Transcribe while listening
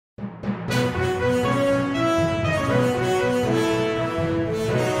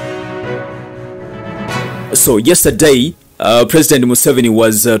So yesterday, President Museveni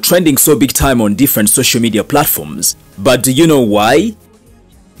was trending so big time on different social media platforms. But do you know why?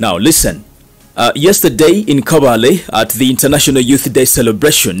 Now listen. Yesterday in Kabale at the International Youth Day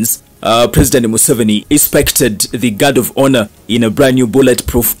celebrations, President Museveni inspected the guard of honor in a brand new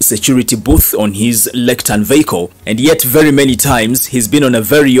bulletproof security booth on his lectern vehicle, and yet very many times he's been on a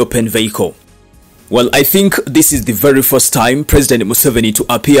very open vehicle. Well, I think this is the very first time President Museveni to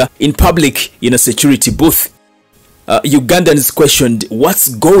appear in public in a security booth. Ugandans questioned what's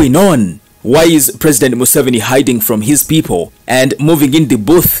going on. Why is President Museveni hiding from his people and moving in the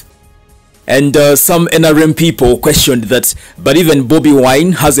booth? And some NRM people questioned that, but even Bobi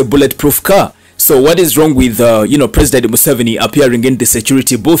Wine has a bulletproof car. So what is wrong with, President Museveni appearing in the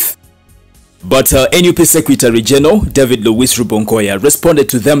security booth? But NUP Secretary General David Louis Rubongoya responded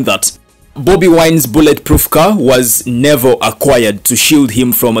to them that Bobi Wine's bulletproof car was never acquired to shield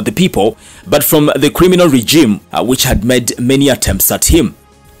him from the people, but from the criminal regime which had made many attempts at him.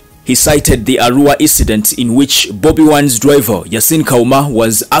 He cited the Arua incident in which Bobi Wine's driver Yasin Kauma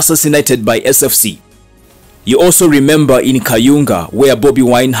was assassinated by SFC. You also remember in Kayunga where Bobi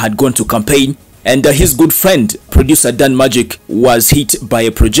Wine had gone to campaign and his good friend producer Dan Magic was hit by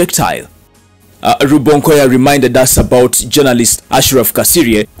a projectile. Rubongoya reminded us about journalist Ashraf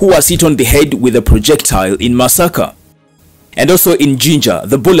Kasirye, who was hit on the head with a projectile in Masaka. And also in Jinja,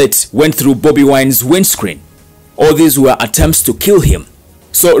 the bullet went through Bobi Wine's windscreen. All these were attempts to kill him.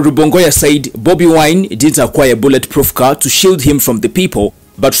 So Rubongoya said Bobi Wine didn't acquire a bulletproof car to shield him from the people,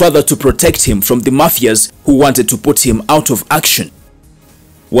 but rather to protect him from the mafias who wanted to put him out of action.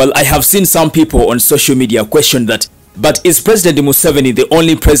 Well, I have seen some people on social media question that, but is President Museveni the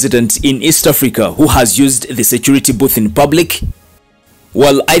only president in East Africa who has used the security booth in public?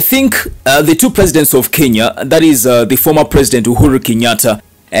 Well, I think the two presidents of Kenya, that is the former President Uhuru Kenyatta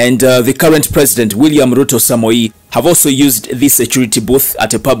and the current President William Ruto Samoei, have also used this security booth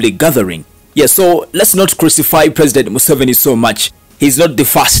at a public gathering. Yeah, so let's not crucify President Museveni so much. He's not the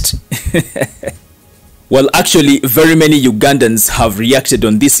first. Well, actually, very many Ugandans have reacted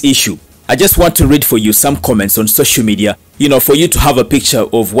on this issue. I just want to read for you some comments on social media, for you to have a picture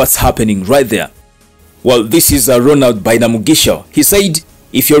of what's happening right there. Well, this is Ronald Bainamugisha. He said,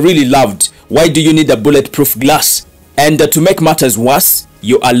 if you're really loved, why do you need a bulletproof glass? And to make matters worse,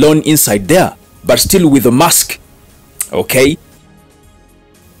 you're alone inside there, but still with a mask. Okay.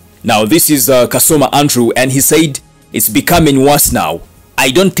 Now, this is Kasoma Andrew, and he said, it's becoming worse now.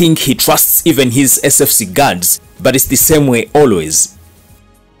 I don't think he trusts even his SFC guards, but it's the same way always.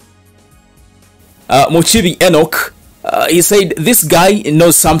 Mochibi Enoch, he said, this guy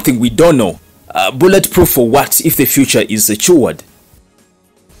knows something we don't know. Bulletproof for what if the future is secured?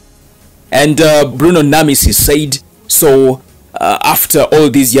 And Bruno Namis, he said, so after all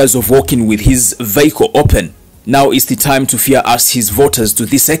these years of walking with his vehicle open, now is the time to fear us, his voters, to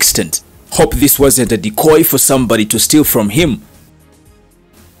this extent. Hope this wasn't a decoy for somebody to steal from him.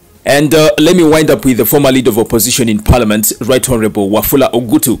 And let me wind up with the former leader of opposition in parliament, Right Honorable Wafula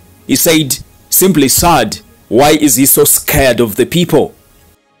Ogutu. He said, simply sad, why is he so scared of the people?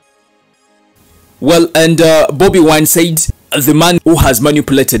 Well, and Bobi Wine said, the man who has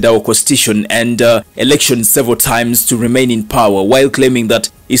manipulated our constitution and elections several times to remain in power while claiming that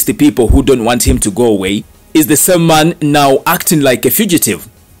it's the people who don't want him to go away, is the same man now acting like a fugitive,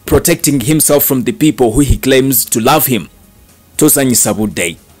 protecting himself from the people who he claims to love him. Tosanyi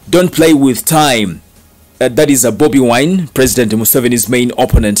Sabuday, don't play with time. That is Bobi Wine, President Museveni's main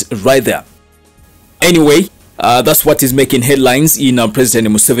opponent right there. Anyway, that's what is making headlines in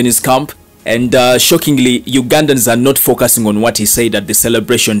President Museveni's camp. And shockingly, Ugandans are not focusing on what he said at the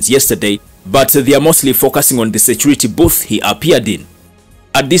celebrations yesterday, but they are mostly focusing on the security booth he appeared in.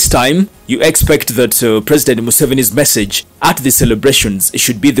 At this time, you expect that President Museveni's message at the celebrations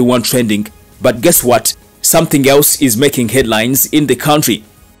should be the one trending, but guess what? Something else is making headlines in the country.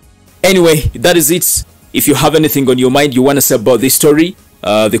 Anyway, that is it. If you have anything on your mind you want to say about this story,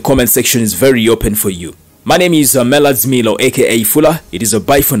 the comment section is very open for you. My name is Melad Milo, aka Fuller. It is a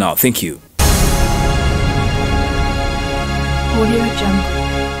bye for now. Thank you. Audio Jungle.